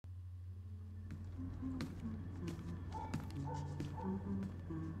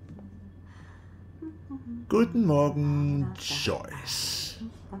Guten Morgen, Joyce.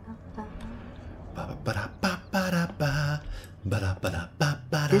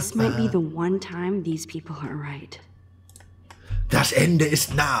 This might be the one time these people are right. Das Ende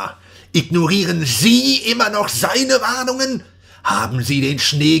ist nah. Ignorieren Sie immer noch seine Warnungen? Haben Sie den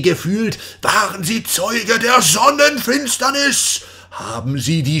Schnee gefühlt? Waren Sie Zeuge der Sonnenfinsternis? Haben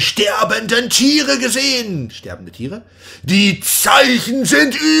Sie die sterbenden Tiere gesehen? Sterbende Tiere? Die Zeichen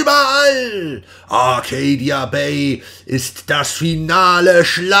sind überall! Arcadia Bay ist das finale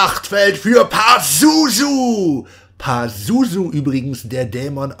Schlachtfeld für Pazuzu! Pazuzu übrigens der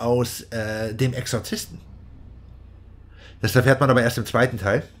Dämon aus dem Exorzisten. Das erfährt man aber erst im zweiten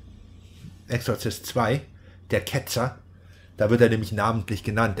Teil. Exorzist 2, der Ketzer. Da wird er nämlich namentlich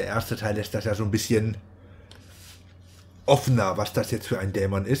genannt. Der erste Teil lässt das ja so ein bisschen offener, was das jetzt für ein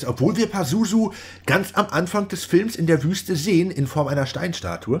Dämon ist. Obwohl wir Pazuzu ganz am Anfang des Films in der Wüste sehen, in Form einer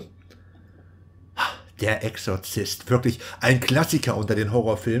Steinstatue. Der Exorzist. Wirklich ein Klassiker unter den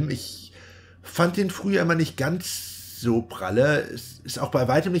Horrorfilmen. Ich fand den früher immer nicht ganz so pralle. Es ist auch bei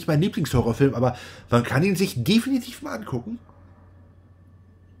weitem nicht mein Lieblingshorrorfilm, aber man kann ihn sich definitiv mal angucken.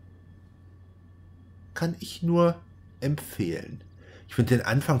 Kann ich nur empfehlen. Ich finde den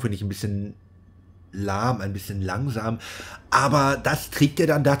Anfang ein bisschen lahm, ein bisschen langsam, aber das trägt ja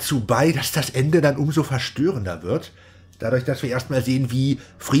dann dazu bei, dass das Ende dann umso verstörender wird. Dadurch, dass wir erstmal sehen, wie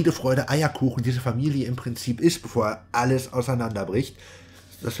Friede, Freude, Eierkuchen diese Familie im Prinzip ist, bevor alles auseinanderbricht.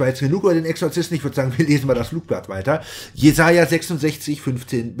 Das war jetzt genug über den Exorzisten. Ich würde sagen, wir lesen mal das Flugblatt weiter. Jesaja 66,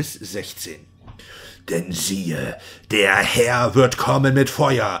 15 bis 16. Denn siehe, der Herr wird kommen mit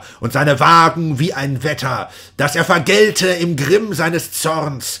Feuer und seine Wagen wie ein Wetter, dass er vergelte im Grimm seines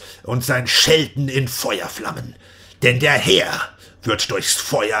Zorns und sein Schelten in Feuerflammen. Denn der Herr wird durchs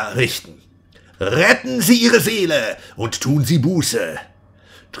Feuer richten. Retten Sie Ihre Seele und tun Sie Buße.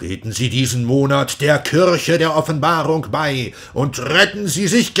 Treten Sie diesen Monat der Kirche der Offenbarung bei und retten Sie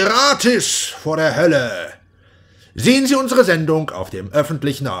sich gratis vor der Hölle. Sehen Sie unsere Sendung auf dem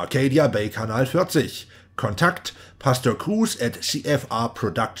öffentlichen Arcadia Bay Kanal 40. Kontakt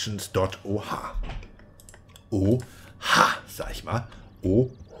pastorcruz@cfrproductions.oh. Oha, sag ich mal.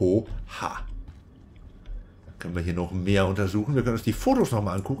 Oha. Können wir hier noch mehr untersuchen? Wir können uns die Fotos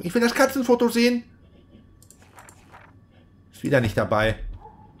nochmal angucken. Ich will das Katzenfoto sehen. Ist wieder nicht dabei.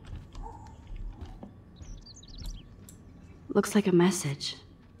 Looks like a message.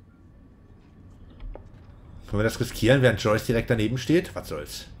 Können wir das riskieren, während Joyce direkt daneben steht? Was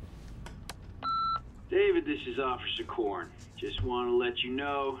soll's? David, this is Officer Korn. Just want to let you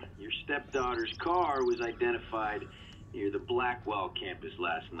know your stepdaughter's car was identified near the Blackwell campus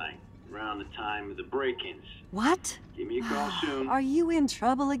last night, around the time of the break-ins. What? Give me a call soon. Are you in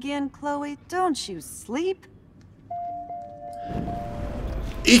trouble again, Chloe? Don't you sleep?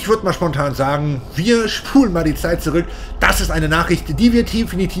 Ich würde mal spontan sagen, wir spulen mal die Zeit zurück. Das ist eine Nachricht, die wir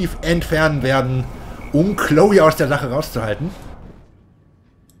definitiv entfernen werden, um Chloe aus der Sache rauszuhalten.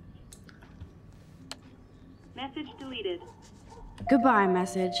 Message deleted. Goodbye,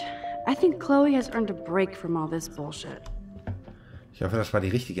 message. I think Chloe has earned a break from all this bullshit. Ich hoffe, das war die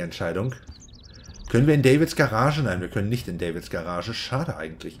richtige Entscheidung. Können wir in Davids Garage? Nein, wir können nicht in Davids Garage. Schade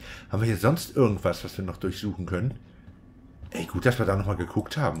eigentlich. Haben wir hier sonst irgendwas, was wir noch durchsuchen können? Ey, gut, dass wir da nochmal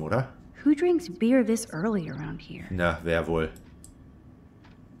geguckt haben, oder? Who drinks beer this early around here? Na, wer wohl?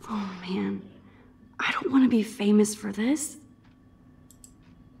 Oh man, I don't want to be famous for this.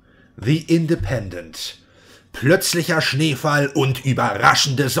 The Independent. Plötzlicher Schneefall und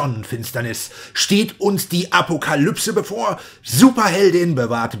überraschende Sonnenfinsternis. Steht uns die Apokalypse bevor? Superheldin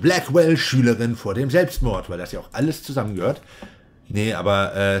bewahrt Blackwell-Schülerin vor dem Selbstmord, weil das ja auch alles zusammengehört. Nee,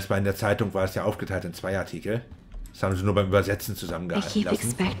 aber es war in der Zeitung, war es ja aufgeteilt in 2 Artikel. Das haben sie nur beim Übersetzen I zusammengehalten keep lassen.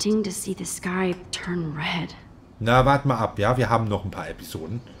 expecting to see the sky turn red. Na, wart mal ab, ja? Wir haben noch ein paar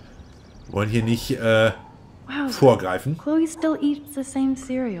Episoden. Wollen hier nicht Wow, vorgreifen. Chloe still eats the same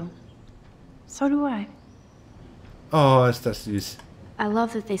cereal. So do I. Oh, ist das süß. I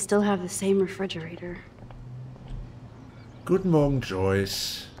love that they still have the same refrigerator. Guten Morgen,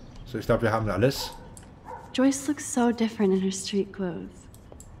 Joyce. So, ich glaube, wir haben alles. Joyce looks so different in her street clothes.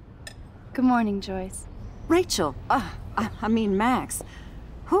 Good morning, Joyce. Rachel, I mean Max.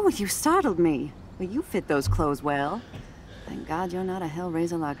 Oh, you startled me. Well, you fit those clothes well. Thank God you're not a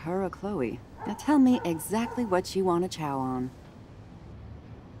hellraiser like her or Chloe. Now tell me exactly what you want to chow on.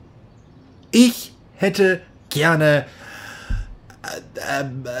 Ich hätte gerne...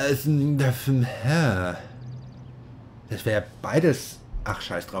 Das wäre beides... Ach,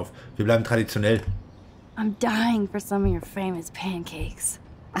 scheiß drauf. Wir bleiben traditionell. I'm dying for some of your famous pancakes.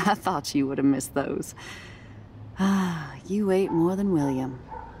 I thought you would have missed those. Ah, you ate more than William.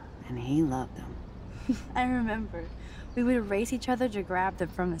 And he loved them. I remember. We would race each other to grab them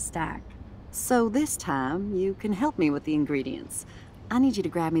from the stack. So this time, you can help me with the ingredients. I need you to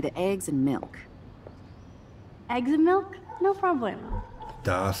grab me the eggs and milk. Eggs and milk? No problem.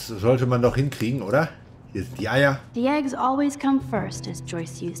 Das sollte man doch hinkriegen, oder? Hier sind die Eier. The eggs always come first, as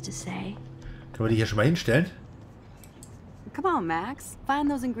Joyce used to say. Können wir die hier schon mal hinstellen? Come on, Max. Find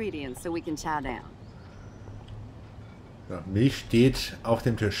those ingredients so we can chow down. So, Milch steht auf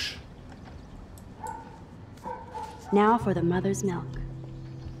dem Tisch. Now for the mother's milk.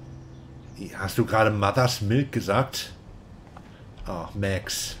 Hast du gerade Mother's Milk gesagt? Oh,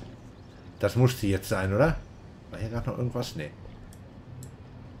 Max. Das musste jetzt sein, oder? War hier gerade noch irgendwas? Nee.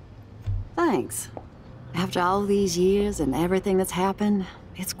 Thanks. After all these years and everything that's happened,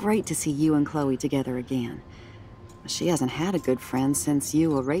 it's great to see you and Chloe together again. She hasn't had a good friend since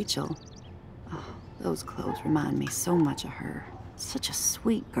you or Rachel. Oh, those clothes remind me so much of her. Such a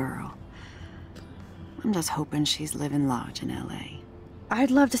sweet girl. I'm just hoping she's living large in LA. I'd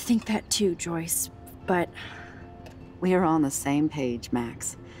love to think that too, Joyce, but... We're on the same page,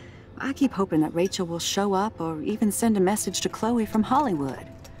 Max. I keep hoping that Rachel will show up or even send a message to Chloe from Hollywood.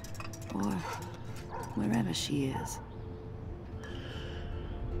 Or wherever she is.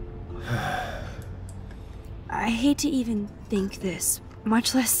 I hate to even think this,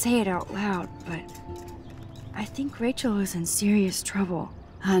 much less say it out loud, but... I think Rachel is in serious trouble.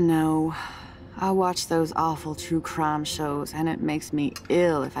 I know. I watch those awful true crime shows, and it makes me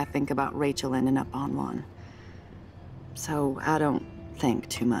ill if I think about Rachel ending up on one. So I don't think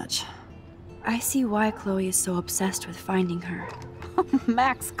too much. I see why Chloe is so obsessed with finding her.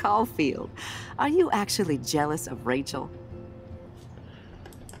 Max Caulfield, are you actually jealous of Rachel?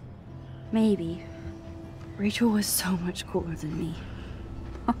 Maybe. Rachel was so much cooler than me.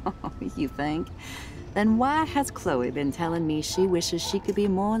 You think? Then why has Chloe been telling me she wishes she could be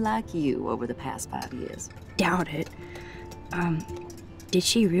more like you over the past 5 years? Doubt it. Did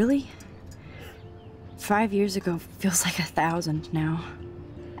she really? 5 years ago feels like 1,000 now.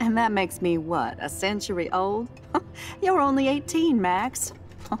 And that makes me what, a century old? You're only 18, Max.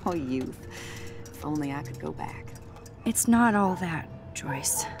 Oh, youth. If only I could go back. It's not all that,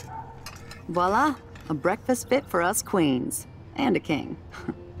 Joyce. Voila, a breakfast fit for us queens. And a king.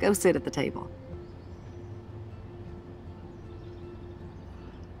 Go sit at the table.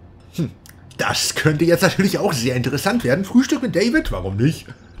 Das könnte jetzt natürlich auch sehr interessant werden. Frühstück mit David? Warum nicht?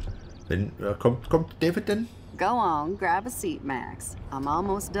 Wenn, kommt David denn? Go on, grab a seat, Max. I'm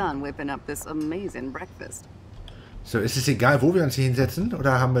almost done whipping up this amazing breakfast. So, ist es egal, wo wir uns hier hinsetzen?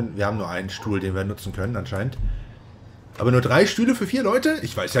 Oder haben wir haben nur einen Stuhl, den wir nutzen können, anscheinend. Aber nur 3 Stühle für 4 Leute?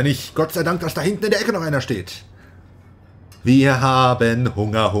 Ich weiß ja nicht. Gott sei Dank, dass da hinten in der Ecke noch einer steht. Wir haben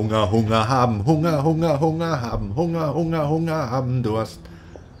Hunger, Hunger, Hunger, haben Hunger, Hunger, Hunger, haben Hunger, Hunger, Hunger, haben Durst.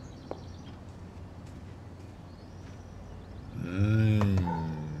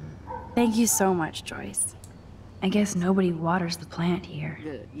 Thank you so much, Joyce. I guess nobody waters the plant here.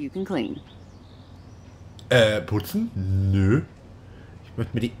 Good, you can clean. Putzen? Nö. Ich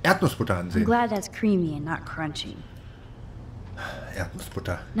möchte mir die Erdnussbutter I'm ansehen. glad that's creamy and not crunchy.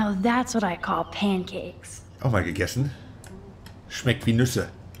 Erdnussbutter. Now that's what I call pancakes. Auch mal gegessen. Schmeckt wie Nüsse.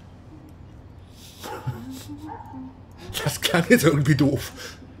 Das klang jetzt irgendwie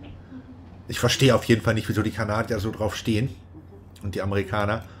doof. Ich verstehe auf jeden Fall nicht, wieso die Kanadier so drauf stehen. Und die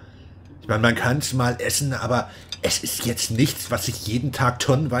Amerikaner. Ich meine, man kann es mal essen, aber es ist jetzt nichts, was ich jeden Tag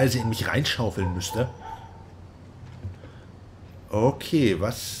tonnenweise in mich reinschaufeln müsste. Okay,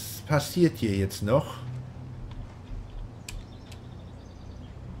 was passiert hier jetzt noch?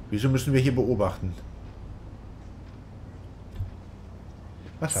 Wieso müssen wir hier beobachten?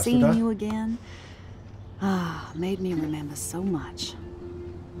 Was hast du da? Seeing you again? Ah, made me remember so much.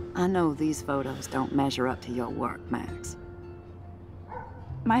 I know these photos don't measure up to your work, Max.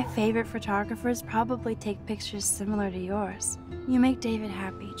 My favorite photographers probably take pictures similar to yours. You make David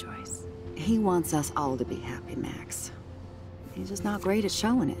happy, Joyce. He wants us all to be happy, Max. He's just not great at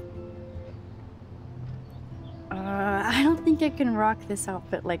showing it. I don't think I can rock this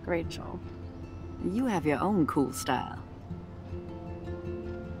outfit like Rachel. You have your own cool style.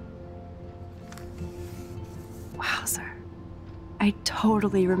 Wowzer. I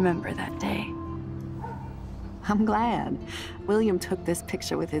totally remember that day. I'm glad. William took this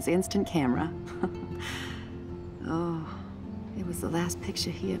picture with his instant camera. Oh, it was the last picture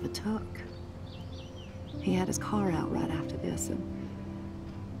he ever took. He had his car out right after this,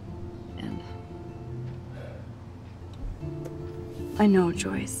 and I know,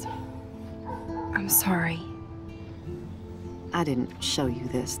 Joyce. I'm sorry. I didn't show you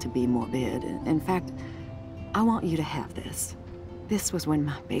this to be morbid. In fact, I want you to have this. This was when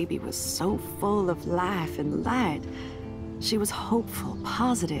my baby was so full of life and light. She was hopeful,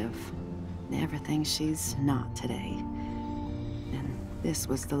 positive. Everything she's not today. And this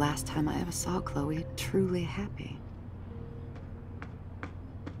was the last time I ever saw Chloe truly happy.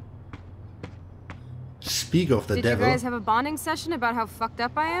 Speak of the Did devil. you guys have a bonding session about how fucked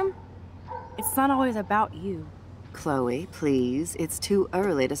up I am? It's not always about you. Chloe, please. It's too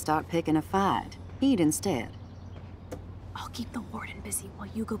early to start picking a fight. Eat instead. I'll keep the warden busy while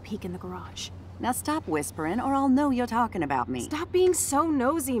you go peek in the garage. Now stop whispering, or I'll know you're talking about me. Stop being so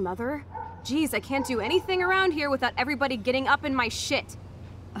nosy, Mother. Jeez, I can't do anything around here without everybody getting up in my shit.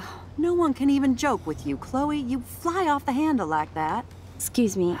 No one can even joke with you, Chloe. You fly off the handle like that.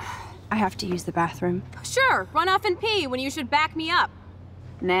 Excuse me. I have to use the bathroom. Sure, run off and pee when you should back me up.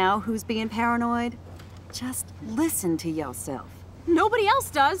 Now who's being paranoid? Just listen to yourself. Nobody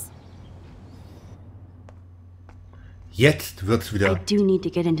else does. Jetzt wird's I wieder do need to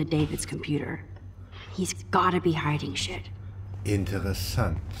get into David's computer. He's gotta be hiding shit.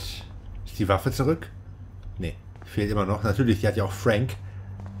 interessant. Ist die Waffe zurück? Nee, fehlt immer noch. Natürlich, die hat ja auch Frank.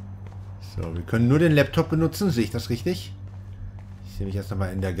 So, wir können nur den Laptop benutzen. Sehe ich das richtig? Ich sehe mich jetzt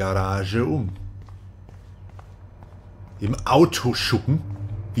nochmal in der Garage um. Im Autoschuppen,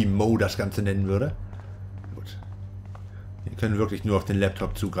 wie Mo das Ganze nennen würde. Gut. Wir können wirklich nur auf den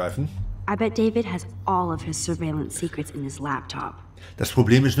Laptop zugreifen. I bet David has all of his surveillance secrets in his laptop. Das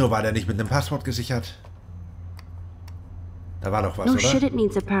Problem ist nur, war der nicht mit einem Passwort gesichert? Da war doch was, No oder? shit, it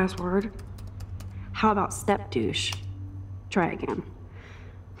needs a password. How about step douche? Try again.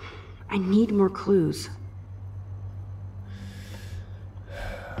 I need more clues.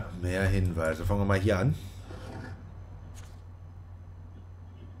 Mehr Hinweise. Fangen wir mal hier an.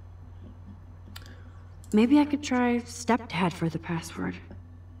 Maybe I could try stepdad for the password.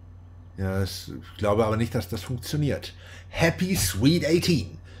 Ja, ich glaube aber nicht, dass das funktioniert. Happy Sweet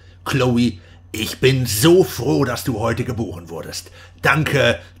 18. Chloe, ich bin so froh, dass du heute geboren wurdest.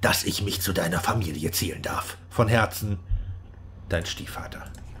 Danke, dass ich mich zu deiner Familie zählen darf. Von Herzen, dein Stiefvater.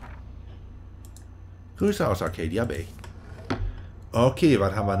 Grüße aus Arcadia Bay. Okay,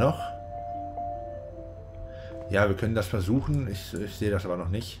 was haben wir noch? Ja, wir können das versuchen. Ich sehe das aber noch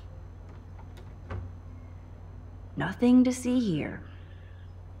nicht. Nothing to see here.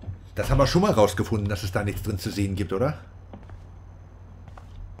 Das haben wir schon mal rausgefunden, dass es da nichts drin zu sehen gibt, oder?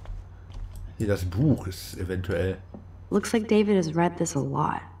 Hier, das Buch ist eventuell... Looks like David has read this a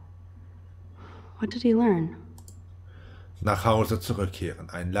lot. What did he learn? Nach Hause zurückkehren.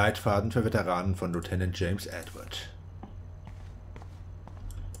 Ein Leitfaden für Veteranen von Lieutenant James Edward.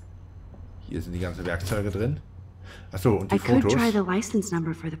 Hier sind die ganzen Werkzeuge drin. Achso, und die I could Fotos. try the license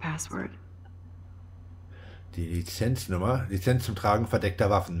number for the password. Die Lizenznummer. Lizenz zum Tragen verdeckter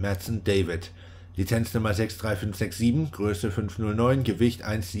Waffen. Madsen David. Lizenznummer 63567, Größe 509, Gewicht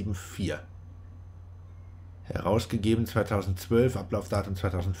 174. Herausgegeben 2012, Ablaufdatum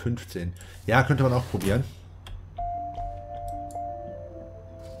 2015. Ja, könnte man auch probieren.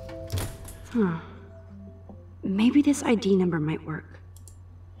 Maybe this ID number might work.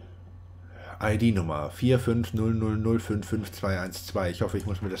 ID-Nummer 4500055212. Ich hoffe, ich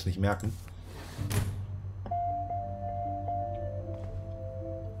muss mir das nicht merken.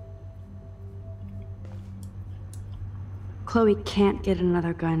 Chloe can't get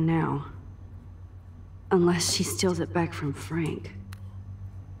another gun now. Unless she steals it back from Frank.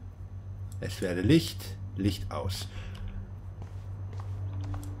 Es werde Licht, Licht aus.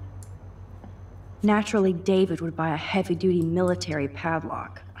 Naturally, David would buy a heavy-duty military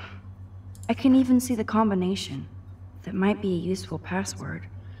padlock. I can even see the combination. That might be a useful password.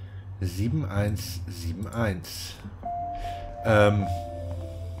 7171.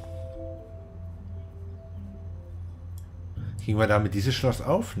 Kriegen wir damit dieses Schloss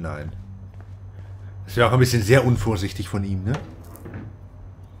auf? Nein. Das wäre auch ein bisschen sehr unvorsichtig von ihm, ne?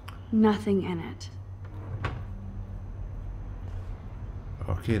 Nothing in it.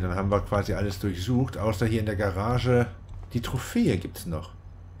 Okay, dann haben wir quasi alles durchsucht, außer hier in der Garage. Die Trophäe gibt's noch.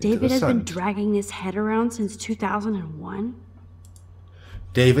 David has been Interessant. dragging his head around since 2001?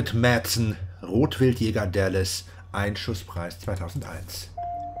 David Madsen, Rotwildjäger Dallas, Einschusspreis 2001.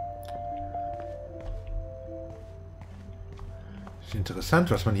 Ist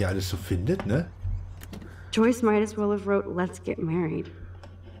interessant, was man hier alles so findet, ne? Joyce might as well have wrote "Let's get married."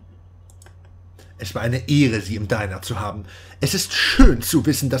 Es war eine Ehre, Sie im Diner zu haben. Es ist schön zu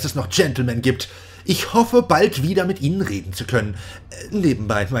wissen, dass es noch Gentlemen gibt. Ich hoffe, bald wieder mit Ihnen reden zu können.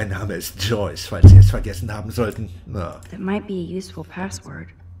 Nebenbei, mein Name ist Joyce, falls Sie es vergessen haben sollten. Na. That might be a useful password.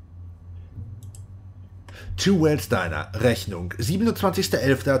 Two Whales Diner, Rechnung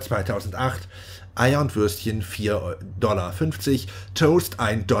 27.11.2008, Eier und Würstchen 4,50 $, Toast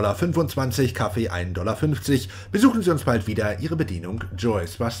 1,25 $, Kaffee 1,50 $. Besuchen Sie uns bald wieder. Ihre Bedienung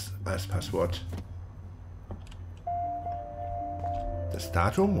Joyce. Was war das Passwort? Das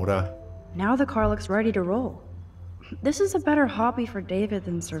Datum oder? Now the car looks ready to roll. This is a better hobby for David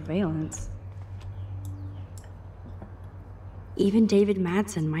than surveillance. Even David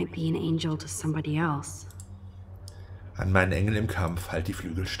Madsen might be an angel to somebody else. An meinen Engel im Kampf, halt die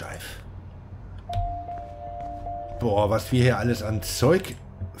Flügel steif. Boah, was wir hier alles an Zeug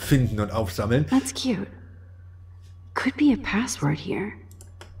finden und aufsammeln. That's cute. Could be a password here.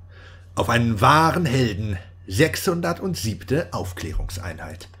 Auf einen wahren Helden. 607.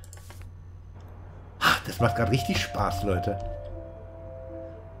 Aufklärungseinheit. Das macht gerade richtig Spaß, Leute.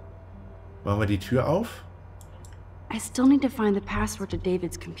 Machen wir die Tür auf. I still need to find the password to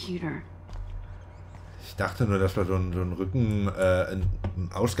David's computer. Ich dachte nur, dass wir so einen Rücken, einen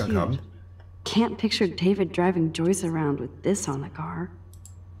Ausgang haben. Can't picture David driving Joyce around with this on the car.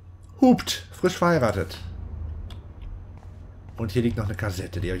 Hupt, frisch verheiratet. Und hier liegt noch eine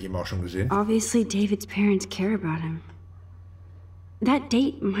Kassette, die habe ich eben auch schon gesehen. Obviously David's parents care about him. That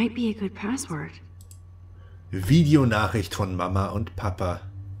date might be a good password. Videonachricht von Mama und Papa.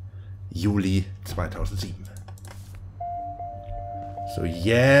 Juli 2007. So,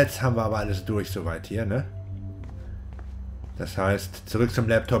 jetzt haben wir aber alles durch soweit hier, ne? Das heißt, zurück zum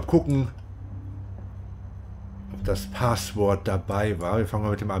Laptop gucken, ob das Passwort dabei war. Wir fangen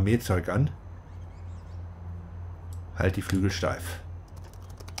mal mit dem Armeezeug an. Halt die Flügel steif.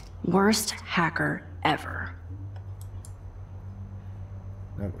 Worst hacker ever.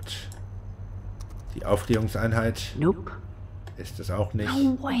 Na gut. Die Aufklärungseinheit Nope. ist es auch nicht.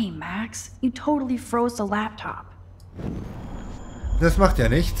 No way, Max. You totally froze the laptop. Das macht ja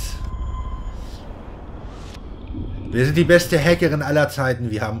nichts. Wir sind die beste Hackerin aller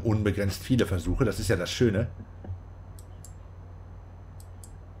Zeiten. Wir haben unbegrenzt viele Versuche. Das ist ja das Schöne.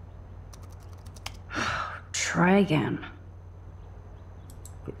 Try again.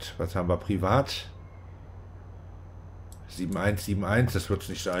 Gut, was haben wir privat? 7171, das wird es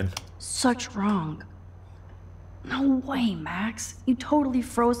nicht sein. Such wrong. No way, Max. You totally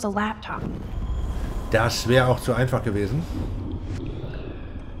froze the laptop. Das wäre auch zu einfach gewesen.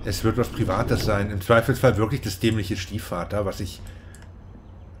 Es wird was Privates sein. Im Zweifelsfall wirklich das dämliche Stiefvater, was ich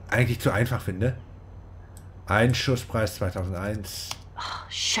eigentlich zu einfach finde. Einschusspreis 2001. Oh,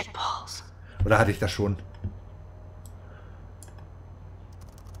 shitballs. Oder hatte ich das schon?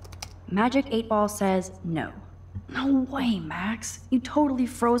 Magic 8 Ball says no. No way, Max. You totally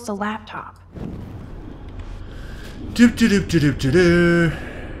froze the laptop.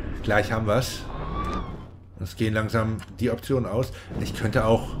 Gleich haben wir es. Es gehen langsam die Optionen aus. Ich könnte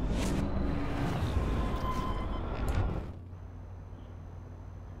auch...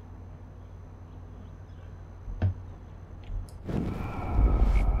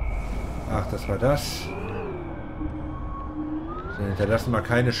 Ach, das war das. So, hinterlassen wir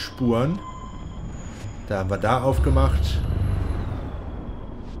keine Spuren. Da haben wir da aufgemacht.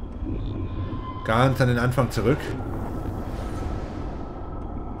 Ganz an den Anfang zurück.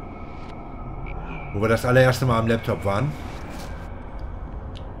 Wo wir das allererste Mal am Laptop waren.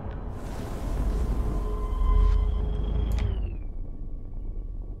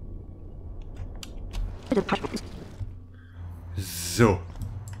 So.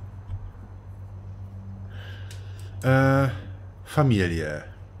 Familie.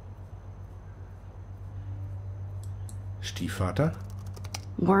 Stiefvater.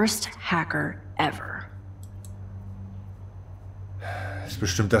 Worst hacker ever. Das ist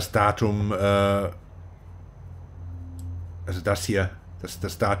bestimmt das Datum, also das hier,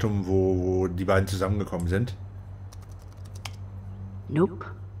 das Datum, wo die beiden zusammengekommen sind. Nope.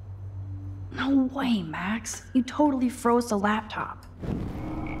 No way, Max. You totally froze the laptop.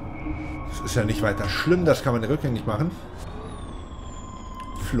 Das ist ja nicht weiter schlimm, das kann man rückgängig machen.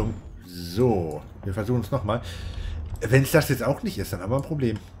 Flunk. So, wir versuchen es nochmal. Wenn es das jetzt auch nicht ist, dann haben wir ein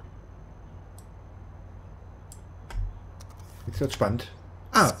Problem. Jetzt wird's spannend.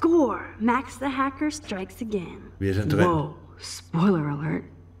 Ah, Score! Max the hacker strikes again. wir sind drin. Whoa, spoiler alert.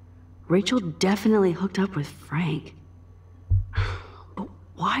 Rachel definitely hooked up with Frank. But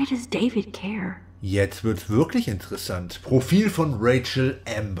why does David care? Jetzt wird's wirklich interessant. Profil von Rachel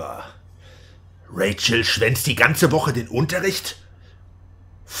Amber. Rachel schwänzt die ganze Woche den Unterricht?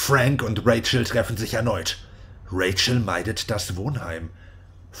 Frank und Rachel treffen sich erneut. Rachel meidet das Wohnheim.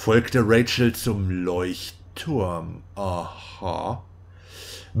 Folgte Rachel zum Leuchtturm. Aha.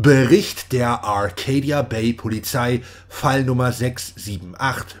 Bericht der Arcadia Bay Polizei, Fall Nummer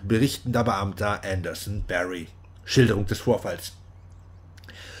 678, berichtender Beamter Anderson Barry. Schilderung des Vorfalls.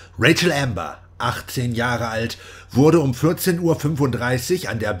 Rachel Amber, 18 Jahre alt, wurde um 14:35 Uhr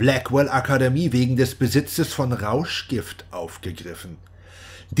an der Blackwell Akademie wegen des Besitzes von Rauschgift aufgegriffen.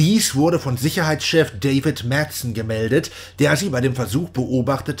 Dies wurde von Sicherheitschef David Madsen gemeldet, der sie bei dem Versuch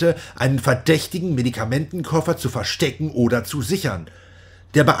beobachtete, einen verdächtigen Medikamentenkoffer zu verstecken oder zu sichern.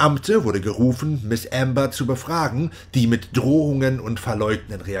 Der Beamte wurde gerufen, Miss Amber zu befragen, die mit Drohungen und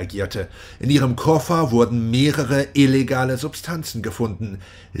Verleugnen reagierte. In ihrem Koffer wurden mehrere illegale Substanzen gefunden.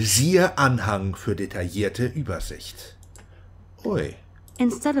 Siehe Anhang für detaillierte Übersicht. Ui.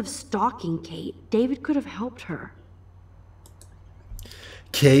 Instead of stalking Kate, David could have helped her.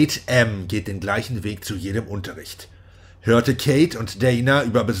 Kate M. geht den gleichen Weg zu jedem Unterricht. Hörte Kate und Dana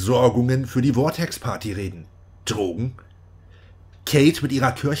über Besorgungen für die Vortex-Party reden. Drogen? Kate mit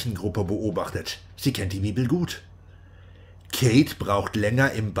ihrer Kirchengruppe beobachtet. Sie kennt die Bibel gut. Kate braucht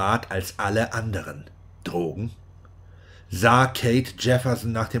länger im Bad als alle anderen. Drogen? Sah Kate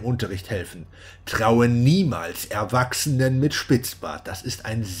Jefferson nach dem Unterricht helfen. Traue niemals Erwachsenen mit Spitzbart. Das ist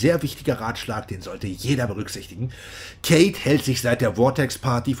ein sehr wichtiger Ratschlag, den sollte jeder berücksichtigen. Kate hält sich seit der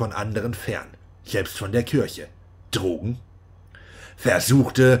Vortex-Party von anderen fern. Selbst von der Kirche. Drogen?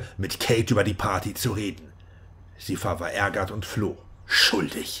 Versuchte, mit Kate über die Party zu reden. Sie war verärgert und floh.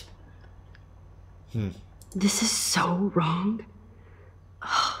 Schuldig. This is so wrong.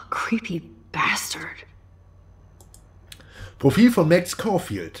 Oh, creepy bastard. Profil von Max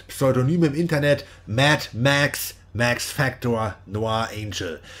Caulfield. Pseudonym im Internet Mad Max, Max Factor, Noir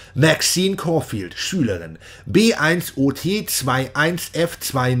Angel. Maxine Caulfield, Schülerin.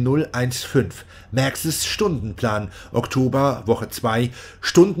 B1OT21F2015. Maxes Stundenplan. Oktober, Woche 2.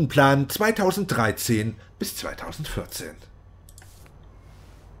 Stundenplan 2013 bis 2014.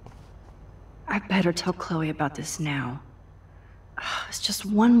 I better tell Chloe about this now. It's just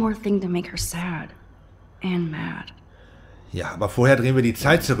one more thing to make her sad. And mad. Ja, aber vorher drehen wir die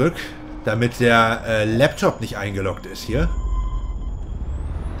Zeit zurück, damit der Laptop nicht eingeloggt ist hier.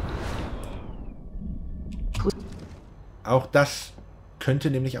 Auch das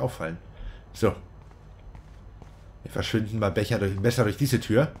könnte nämlich auffallen. So. Wir verschwinden mal besser durch diese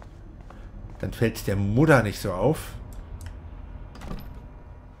Tür. Dann fällt es der Mutter nicht so auf,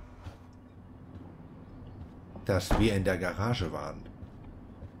 dass wir in der Garage waren.